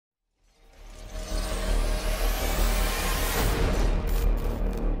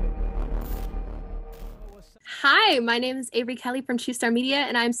Hi, my name is Avery Kelley from True Star Media,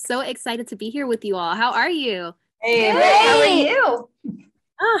 and I'm so excited to be here with you all. How are you? Hey, Avery, how are you?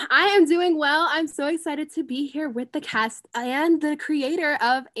 I am doing well. I'm so excited to be here with the cast and the creator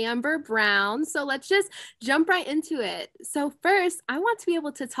of Amber Brown. So let's just jump right into it. So, first, I want to be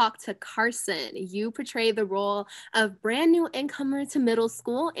able to talk to Carsyn. You portray the role of brand new incomer to middle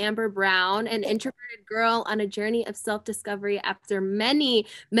school, Amber Brown, an introverted girl on a journey of self discovery after many,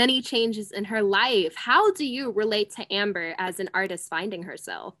 many changes in her life. How do you relate to Amber as an artist finding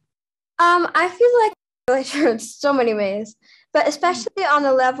herself? I feel like I relate to her in so many ways, but especially on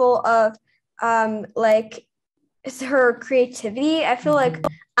the level of like it's her creativity. I feel like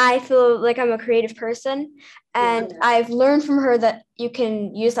I'm a creative person, and I've learned from her that you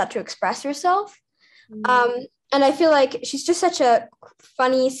can use that to express yourself. And I feel like she's just such a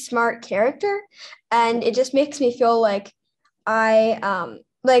funny, smart character, and it just makes me feel like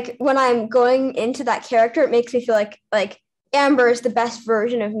like when I'm going into that character, it makes me feel like Amber is the best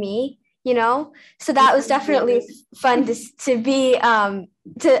version of me, you know? So that was definitely fun to be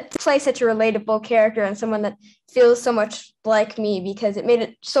to play such a relatable character and someone that feels so much like me, because it made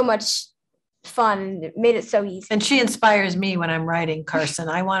it so much fun. It made it so easy. And she inspires me when I'm writing, Carsyn.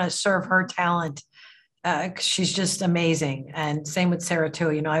 I want to serve her talent. She's just amazing. And same with Sarah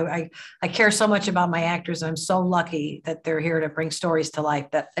too. You know, I care so much about my actors. And I'm so lucky that they're here to bring stories to life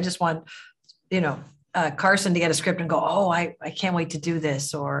that I just want, Carsyn to get a script and go, oh, I can't wait to do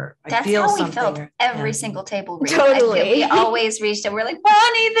this, or That's I feel how we something. felt every single table read. Totally. We always reached it. We're like,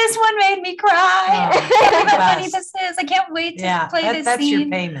 Bonnie, this one made me cry. Oh, How funny this is. I can't wait to play this that's scene. your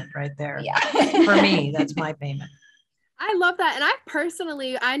payment right there. Yeah. For me, that's my payment. I love that. And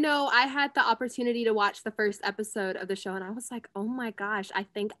I know I had the opportunity to watch the first episode of the show, and I was like, oh my gosh, I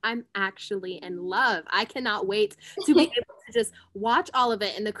think I'm actually in love. I cannot wait to be able to just watch all of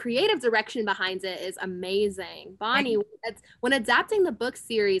it. And the creative direction behind it is amazing. Bonnie, when adapting the book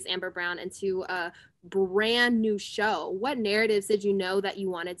series Amber Brown into a brand new show, what narratives did you know that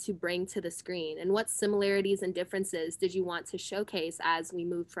you wanted to bring to the screen? And what similarities and differences did you want to showcase as we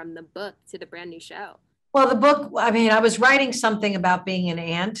move from the book to the brand new show? Well, the book, I mean, I was writing something about being an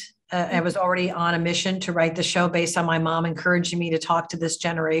aunt. I was already on a mission to write the show based on my mom encouraging me to talk to this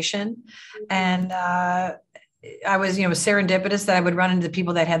generation. And I was, serendipitous that I would run into the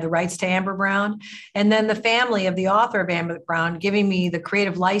people that had the rights to Amber Brown. And then the family of the author of Amber Brown giving me the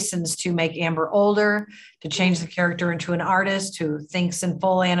creative license to make Amber older, to change the character into an artist who thinks in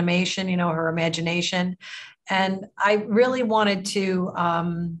full animation, her imagination. And I really wanted to,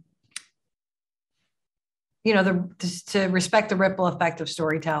 to respect the ripple effect of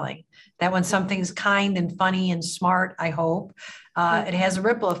storytelling, that when something's kind and funny and smart, I hope it has a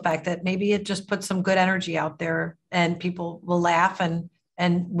ripple effect, that maybe it just puts some good energy out there and people will laugh and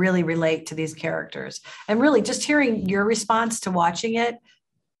really relate to these characters. And really just hearing your response to watching it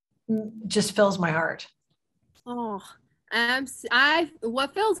just fills my heart. Oh,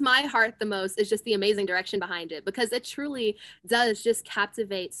 what fills my heart the most is just the amazing direction behind it, because it truly does just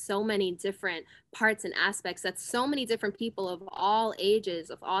captivate so many different parts and aspects that so many different people of all ages,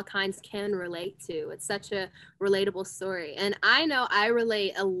 of all kinds, can relate to. It's such a relatable story. And I know I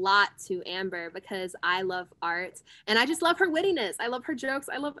relate a lot to Amber because I love art and I just love her wittiness. I love her jokes.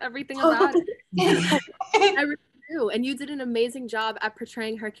 I love everything about it. I really do. And you did an amazing job at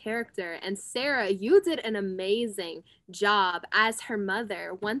portraying her character. And Sarah, you did an amazing job as her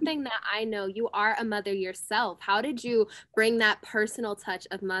mother. One thing that I know, you are a mother yourself. How did you bring that personal touch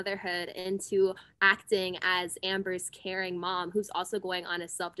of motherhood into acting as Amber's caring mom, who's also going on a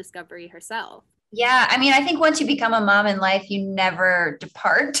self-discovery herself? Yeah, I mean, I think once you become a mom in life, you never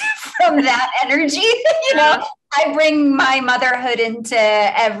depart from that energy. I bring my motherhood into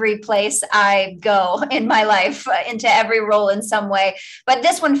every place I go in my life, into every role in some way. But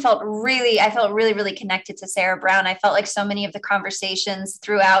this one I felt really, really connected to Sarah Brown. I felt like so many of the conversations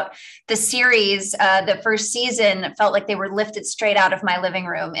throughout the series, the first season, felt like they were lifted straight out of my living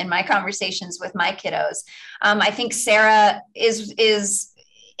room in my conversations with my kiddos. I think Sarah is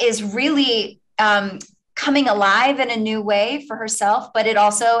really coming alive in a new way for herself, but it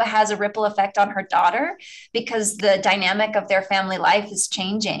also has a ripple effect on her daughter because the dynamic of their family life is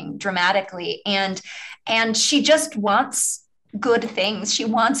changing dramatically. And she just wants good things. She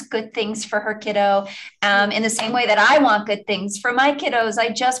wants good things for her kiddo, in the same way that I want good things for my kiddos. I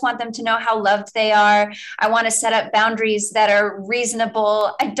just want them to know how loved they are. I want to set up boundaries that are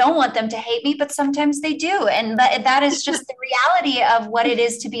reasonable. I don't want them to hate me, but sometimes they do. And that is just the reality of what it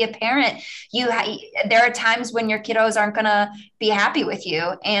is to be a parent. There are times when your kiddos aren't going to be happy with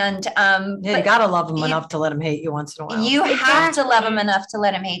you. And you got to love them enough to let them hate you once in a while. You have to love them enough to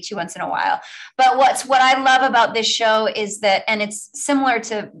let them hate you once in a while. But what I love about this show is that, and it's similar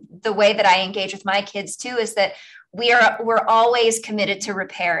to the way that I engage with my kids too, is that we're always committed to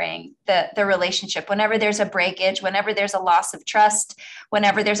repairing the relationship. Whenever there's a breakage, whenever there's a loss of trust,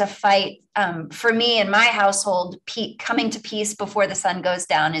 whenever there's a fight, for me in my household, coming to peace before the sun goes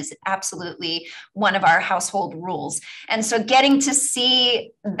down is absolutely one of our household rules. And so getting to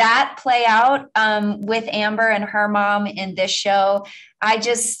see that play out with Amber and her mom in this show,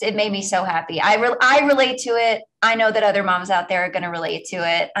 it made me so happy. I relate to it. I know that other moms out there are going to relate to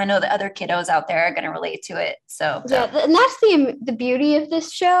it. I know that other kiddos out there are going to relate to it. So yeah, and that's the beauty of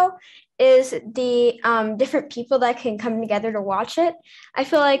this show, is the different people that can come together to watch it. I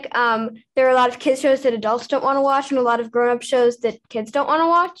feel like there are a lot of kids shows that adults don't want to watch, and a lot of grown-up shows that kids don't want to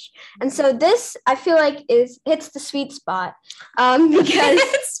watch. And so this, I feel like, hits the sweet spot because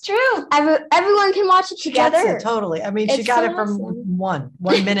it's true. Everyone can watch it together. She gets it, totally. I mean, she got it from one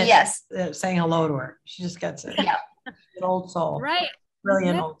minute. Yes, saying hello to her. She just gets it. Yeah, an old soul. Right.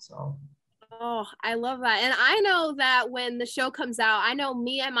 Brilliant old soul. Oh, I love that. And I know that when the show comes out, I know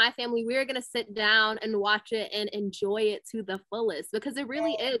me and my family, we're going to sit down and watch it and enjoy it to the fullest, because it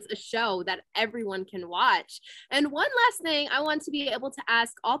really is a show that everyone can watch. And one last thing I want to be able to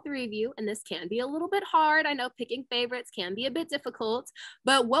ask all three of you, and this can be a little bit hard. I know picking favorites can be a bit difficult,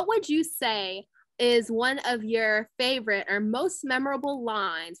 but what would you say is one of your favorite or most memorable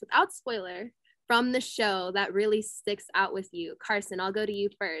lines, without spoiler, from the show that really sticks out with you? Carsyn, I'll go to you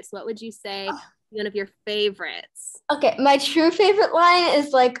first. What would you say one of your favorites? Okay, my true favorite line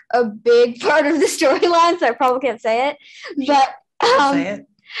is like a big part of the storyline, so I probably can't say it. But say it.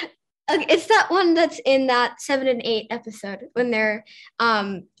 Okay, it's that one that's in that 7 and 8 episode when they're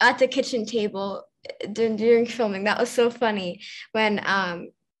at the kitchen table during filming. That was so funny when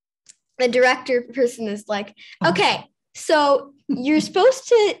the director person is like, okay, so you're supposed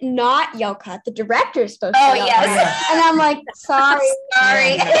to not yell cut. The director is supposed to yell cut. And I'm like,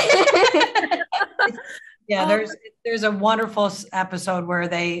 sorry. Yeah, there's a wonderful episode where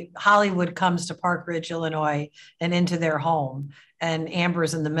Hollywood comes to Park Ridge, Illinois, and into their home, and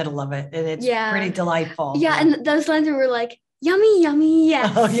Amber's in the middle of it, and it's pretty delightful. Yeah, and those lines were like, yummy, yummy,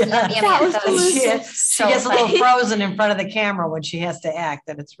 yes. Oh, yeah. That was delicious. She gets a little frozen in front of the camera when she has to act,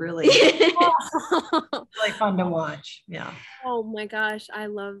 and it's really, really fun to watch. Yeah. Oh my gosh, I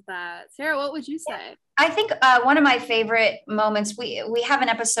love that. Sarah, what would you say? I think one of my favorite moments, we have an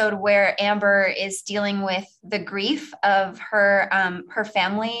episode where Amber is dealing with the grief of her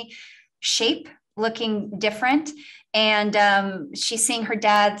family shape looking different. And she's seeing her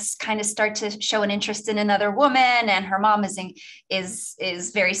dad's kind of start to show an interest in another woman, and her mom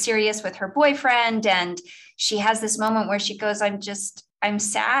is very serious with her boyfriend. And she has this moment where she goes, I'm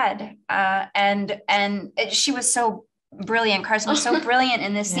sad. And she was so brilliant. Carsyn was so brilliant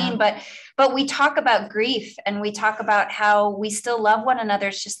in this scene, but we talk about grief, and we talk about how we still love one another.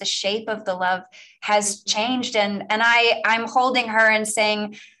 It's just the shape of the love has changed. And I'm holding her and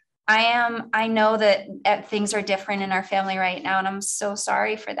saying, I know that things are different in our family right now, and I'm so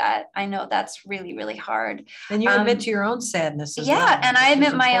sorry for that. I know that's really, really hard. And you admit to your own sadness as well. Yeah, and I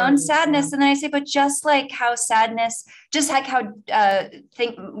admit my own sadness, and then I say, but just like how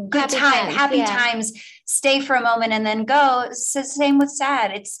happy times stay for a moment and then go. It's the same with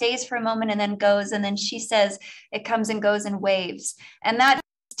sad. It stays for a moment and then goes. And then she says it comes and goes in waves, and that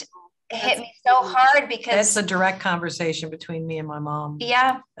hit me so hard, because that's a direct conversation between me and my mom.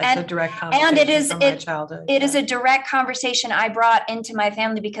 Yeah. That's a direct conversation. And from my childhood. It is a direct conversation I brought into my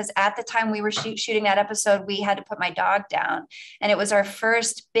family, because at the time we were shooting that episode, we had to put my dog down, and it was our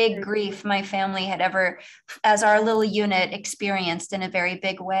first big grief my family had ever, as our little unit, experienced in a very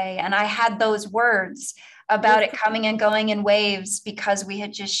big way. And I had those words about it coming and going in waves because we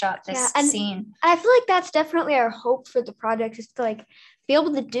had just shot this scene. I feel like that's definitely our hope for the project, is to like be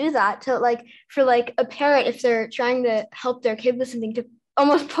able to do that, to like, for like a parent, if they're trying to help their kid with something, to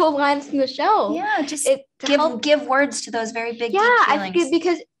almost pull lines from the show. Yeah, just give words to those very big deep feelings.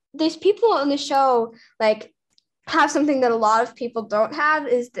 Because there's people on the show like have something that a lot of people don't have,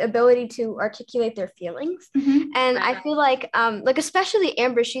 is the ability to articulate their feelings. And I feel like especially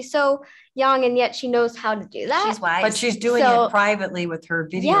Amber, she's so young and yet she knows how to do that. She's wise. But she's doing it privately with her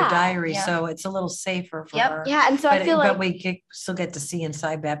video diary, so it's a little safer for her. Yeah, and so I feel like we still get to see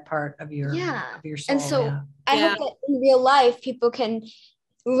inside that part of your soul. And so I hope that in real life people can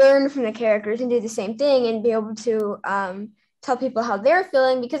learn from the characters and do the same thing and be able to tell people how they're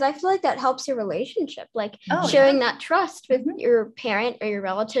feeling, because I feel like that helps your relationship, like sharing that trust with your parent or your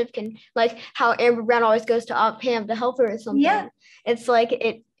relative can, like how Amber Brown always goes to Aunt Pam to help her or something. It's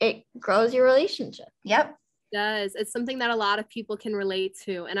like it grows your relationship. Does. It's something that a lot of people can relate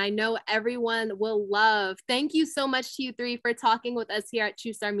to, and I know everyone will love. Thank you so much to you three for talking with us here at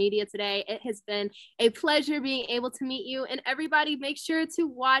True Star Media today. It has been a pleasure being able to meet you, and everybody make sure to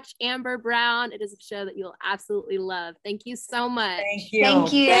watch Amber Brown. It is a show that you'll absolutely love. Thank you so much.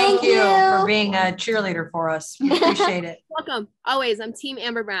 Thank you. Thank you for being a cheerleader for us. We appreciate it. Welcome. Always. I'm Team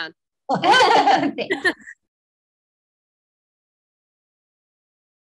Amber Brown. Thanks.